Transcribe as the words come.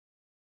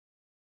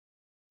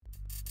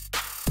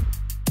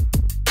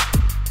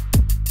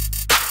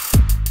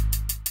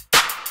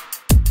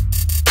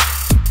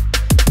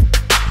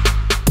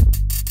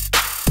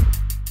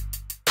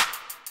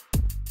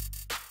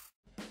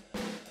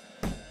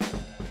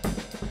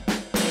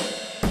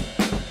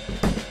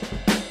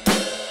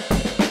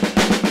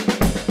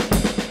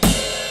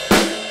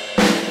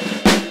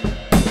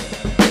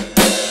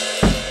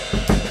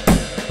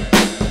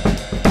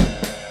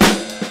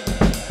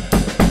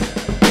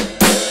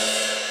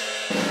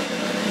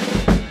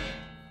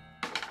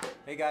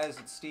Hey guys,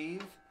 it's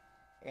Steve,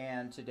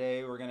 and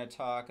today we're going to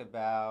talk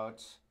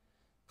about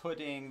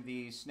putting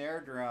the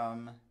snare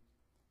drum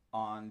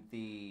on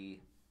the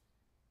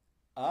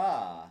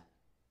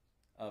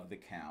of the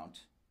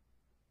count,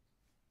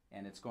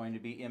 and it's going to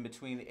be in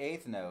between the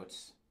eighth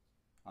notes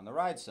on the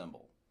ride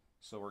cymbal.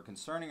 So we're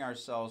concerning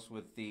ourselves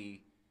with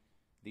the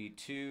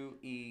 2,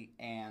 E,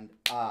 and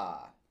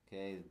ah.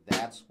 Okay,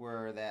 that's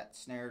where that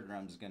snare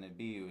drum is going to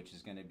be, which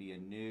is going to be a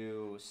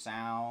new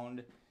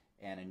sound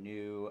and a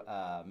new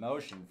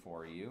motion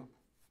for you.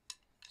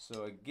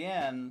 So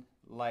again,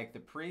 like the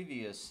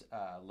previous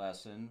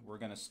lesson, we're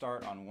going to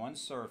start on one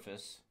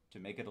surface to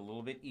make it a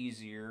little bit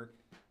easier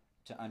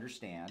to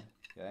understand.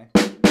 Okay.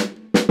 Let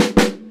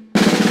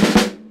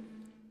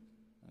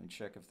me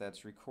check if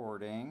that's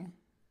recording.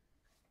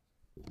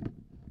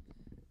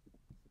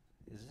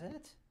 Is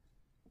it?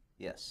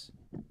 Yes.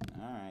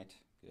 All right.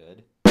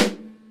 Good.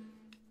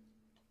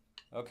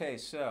 Okay,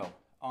 so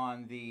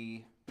on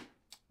the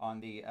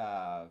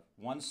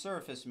one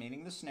surface,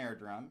 meaning the snare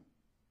drum,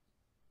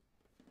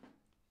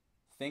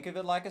 think of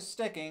it like a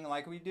sticking,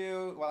 like we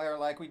do, or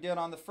like we did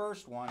on the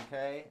first one.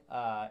 Okay,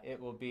 it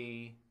will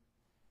be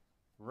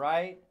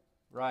right,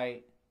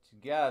 right,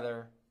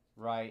 together,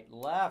 right,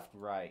 left,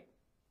 right,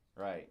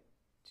 right,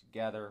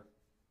 together,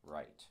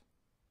 right.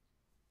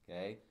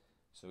 Okay,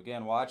 so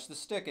again, watch the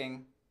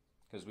sticking,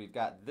 because we've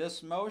got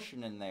this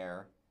motion in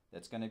there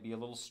that's going to be a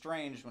little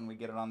strange when we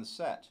get it on the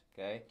set.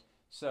 Okay,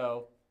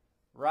 so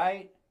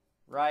right,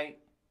 right,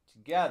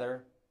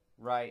 together,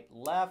 right,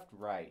 left,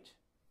 right,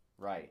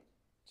 right,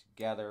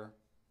 together,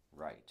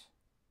 right.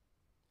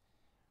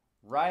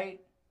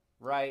 Right,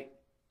 right,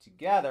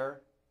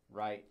 together,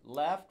 right,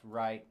 left,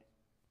 right,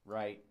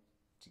 right,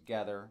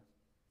 together,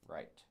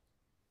 right.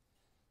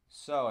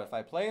 So if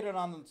I played it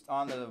on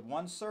the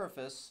one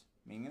surface,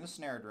 meaning the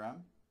snare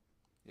drum,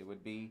 it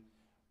would be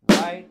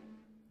right,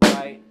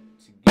 right,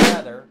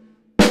 together,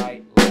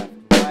 right, left,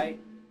 right,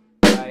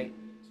 right,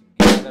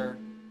 together,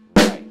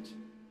 right.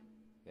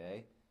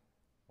 Okay,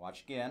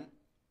 watch again.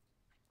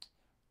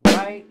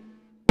 Right,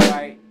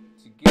 right,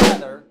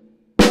 together,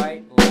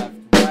 right, left,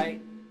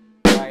 right,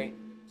 right,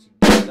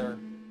 together,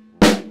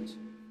 right.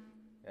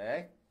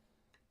 Okay,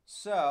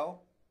 so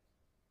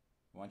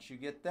once you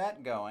get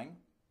that going,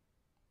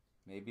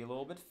 maybe a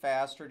little bit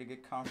faster to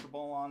get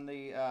comfortable on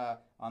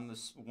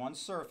this one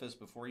surface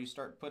before you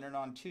start putting it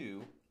on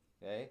two.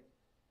 Okay,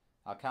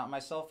 I'll count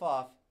myself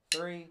off.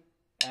 3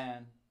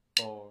 and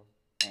 4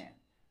 and.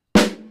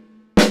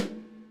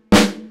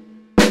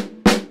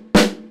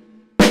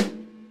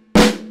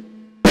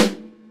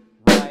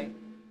 Right,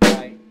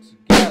 right,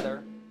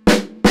 together.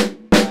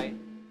 Right,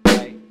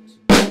 right,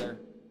 together.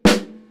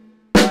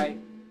 Right,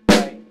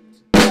 right,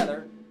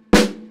 together.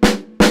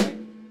 Right,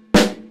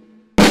 right.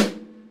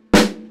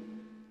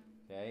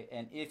 Okay,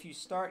 and if you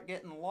start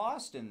getting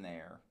lost in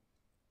there,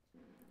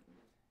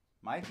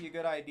 might be a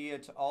good idea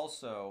to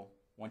also,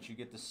 once you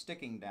get the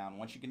sticking down,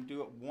 once you can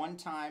do it one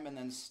time and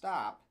then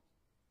stop,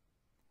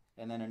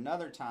 and then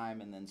another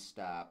time and then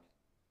stop,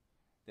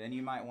 then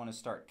you might want to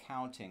start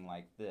counting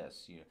like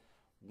this.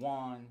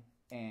 1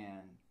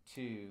 and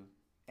 2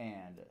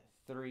 and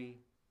 3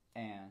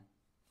 and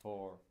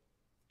 4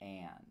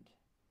 and.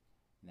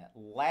 That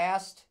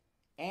last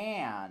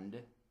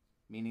and,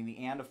 meaning the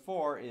and of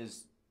 4,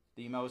 is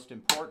the most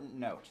important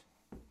note.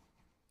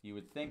 You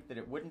would think that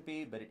it wouldn't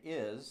be, but it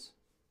is.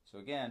 So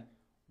again,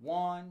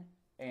 1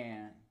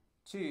 and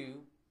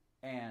 2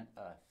 and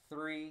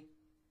 3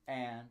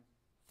 and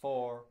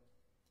 4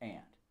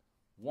 and.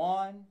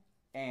 1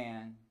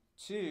 and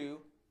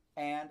 2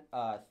 and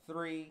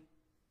 3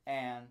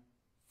 and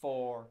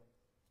 4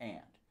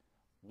 and.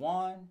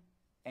 1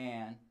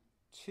 and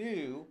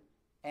 2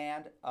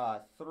 and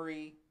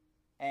 3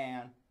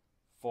 and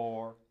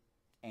 4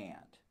 and.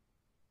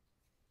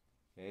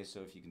 Okay,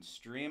 so if you can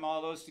stream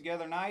all those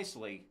together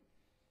nicely,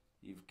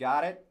 you've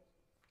got it.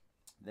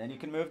 Then you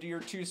can move to your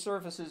two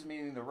surfaces,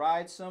 meaning the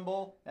ride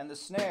cymbal and the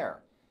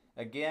snare.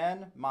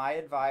 Again, my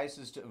advice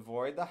is to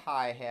avoid the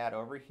hi-hat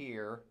over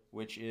here,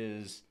 which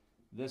is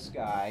this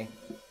guy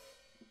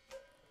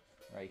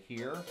right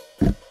here,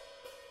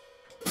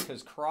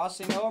 because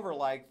crossing over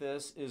like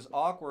this is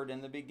awkward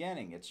in the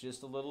beginning. It's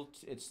just a little,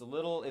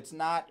 it's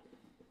not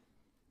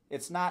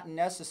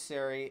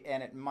necessary,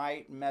 and it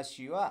might mess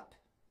you up.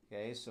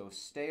 Okay, so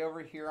stay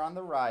over here on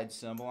the ride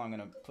cymbal. I'm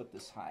going to put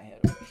this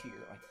hi-hat over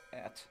here like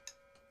that.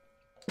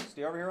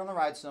 Stay over here on the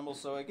ride cymbal.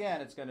 So again,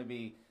 it's going to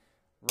be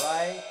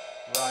right,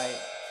 right,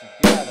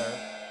 together,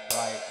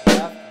 right,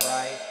 left,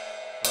 right,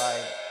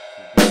 right,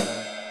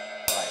 together,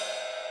 right.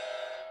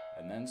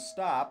 And then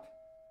stop.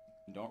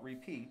 Don't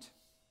repeat.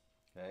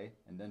 Okay,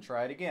 and then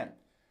try it again.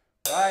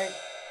 Right,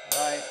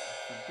 right,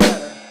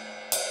 together,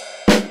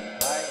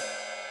 right,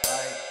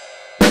 right,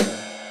 together.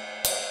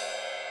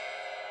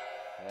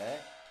 Okay.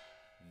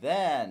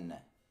 Then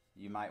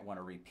you might want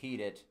to repeat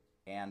it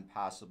and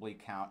possibly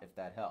count if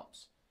that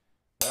helps.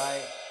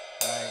 Right,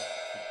 right,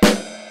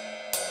 together.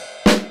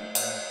 Right,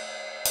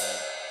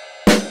 right.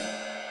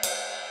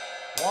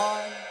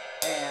 1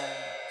 and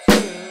 2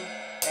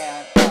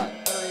 and 3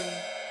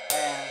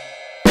 and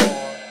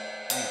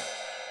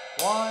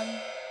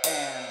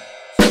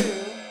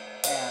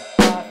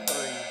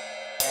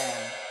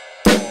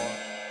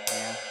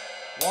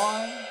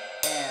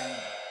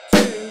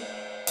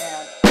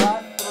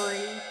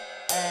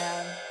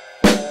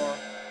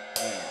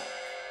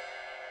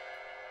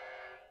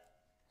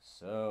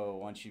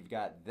once you've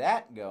got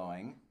that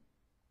going,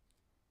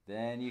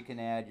 then you can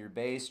add your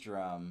bass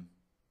drum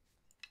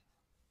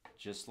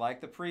just like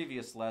the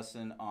previous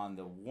lesson on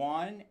the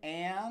 1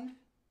 and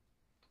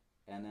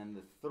then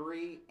the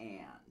 3 and.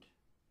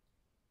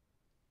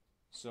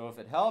 So if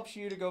it helps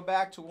you to go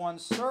back to one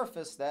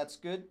surface, that's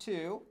good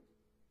too.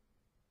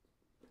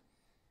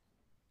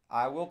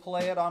 I will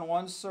play it on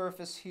one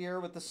surface here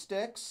with the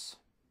sticks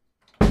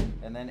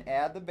and then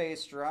add the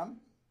bass drum.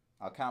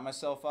 I'll count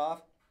myself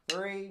off.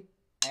 3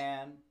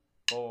 and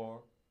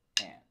 4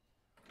 and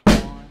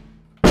 1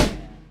 and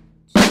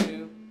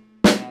 2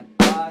 and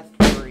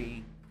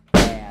 3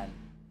 and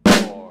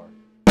 4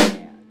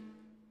 and.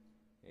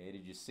 Okay,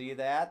 did you see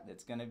that?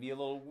 It's going to be a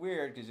little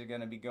weird because you're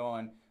going to be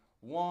going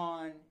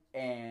 1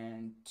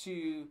 and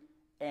 2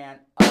 and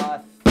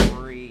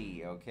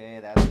 3. Okay,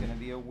 that's going to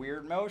be a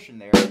weird motion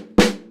there.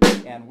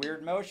 And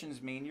weird motions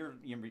mean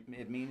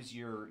it means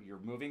you're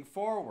moving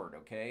forward,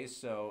 okay?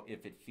 So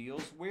if it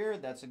feels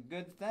weird, that's a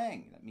good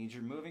thing. That means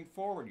you're moving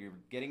forward. You're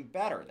getting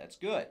better. That's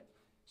good.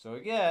 So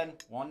again,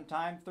 one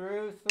time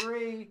through,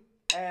 3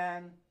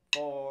 and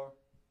 4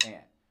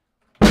 and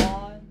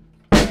 1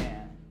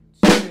 and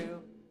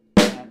 2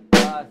 and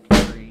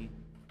 3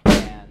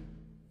 and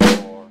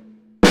 4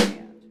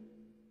 and.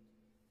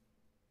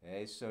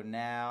 Okay, so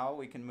now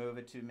we can move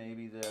it to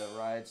maybe the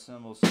ride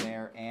cymbal,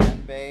 snare,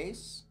 and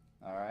bass.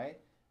 All right,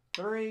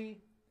 3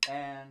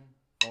 and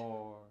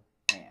 4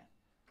 and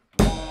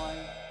 1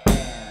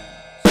 and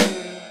 2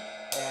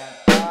 and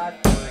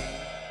 3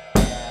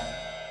 and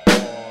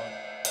 4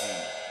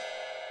 and.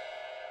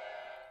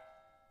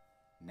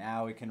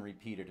 Now we can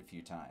repeat it a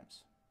few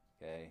times.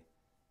 Okay,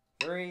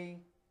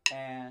 3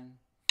 and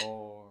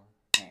 4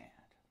 and.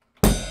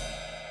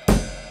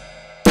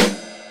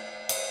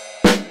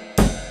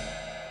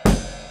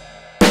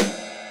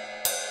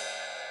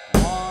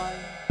 1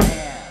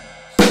 and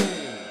 2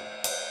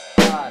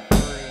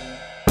 3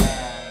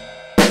 and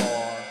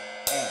 4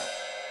 and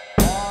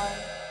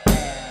 1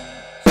 and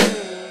 2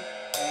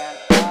 and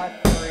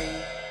 3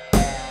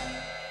 and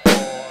 4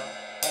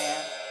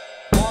 and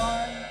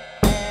 1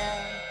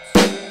 and 2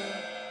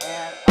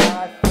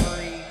 and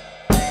 3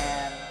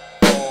 and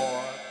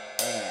 4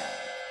 and.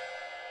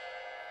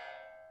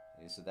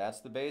 Okay, so that's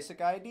the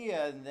basic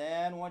idea, and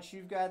then once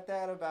you've got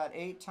that about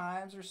 8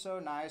 times or so,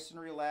 nice and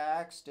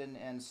relaxed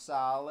and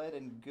solid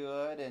and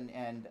good and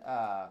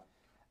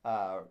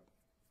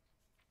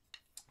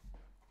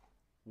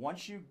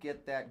once you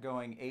get that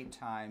going 8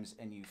 times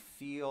and you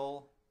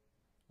feel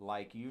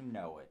like you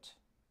know it,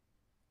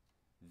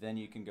 then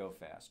you can go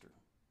faster.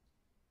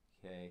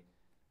 Okay?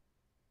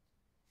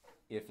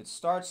 If it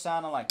starts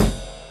sounding like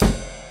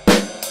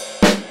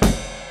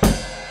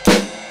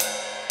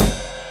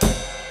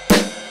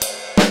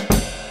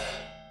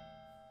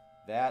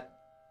that,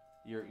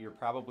 you're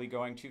probably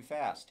going too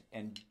fast.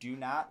 And do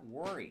not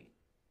worry.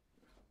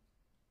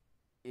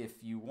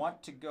 If you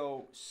want to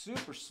go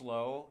super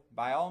slow,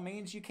 by all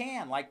means you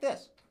can, like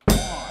this. 1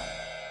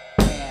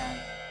 and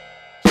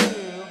 2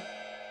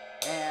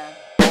 and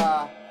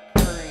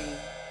 3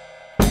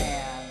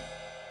 and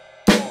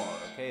 4.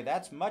 Okay,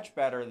 that's much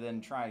better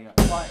than trying to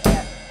 1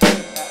 and 2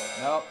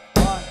 and nope,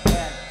 1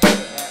 and 2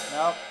 and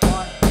nope,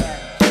 1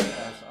 and 2.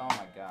 Oh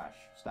my gosh.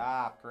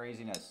 Stop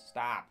craziness.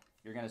 Stop.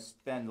 You're going to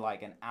spend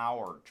like an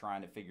hour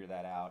trying to figure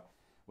that out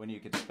when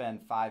you could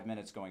spend 5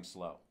 minutes going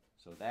slow.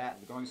 So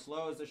that, going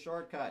slow is the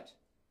shortcut.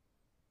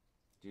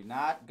 Do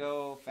not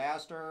go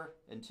faster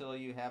until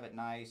you have it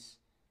nice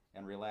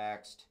and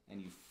relaxed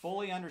and you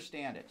fully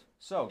understand it.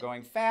 So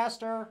going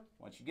faster,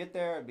 once you get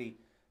there, it'd be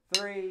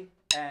 3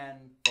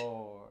 and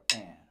 4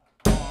 and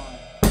 1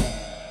 and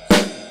 2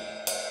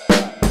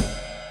 and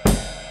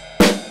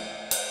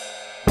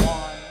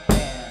 1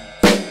 and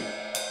 2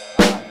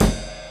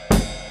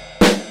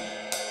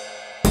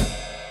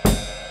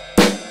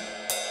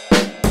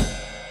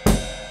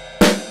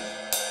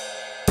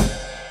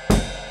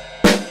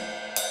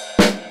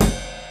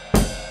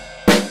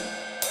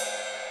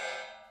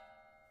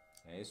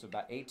 Okay, so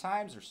about 8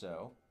 times or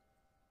so,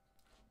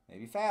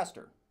 maybe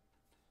faster.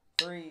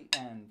 3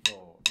 and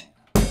 4 and.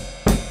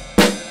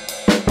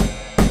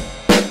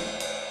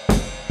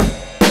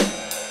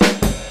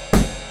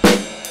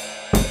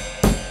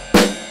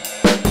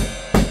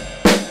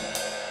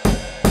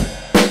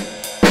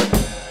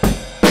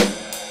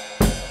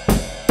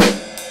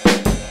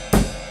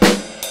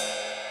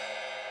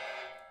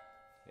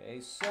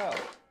 Okay, so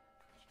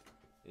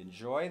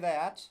enjoy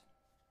that.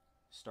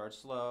 Start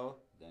slow,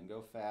 then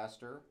go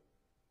faster.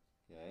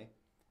 Okay,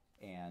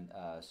 and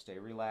stay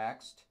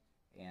relaxed.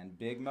 And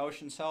big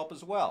motions help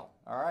as well.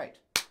 All right.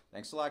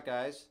 Thanks a lot,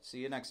 guys. See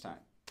you next time.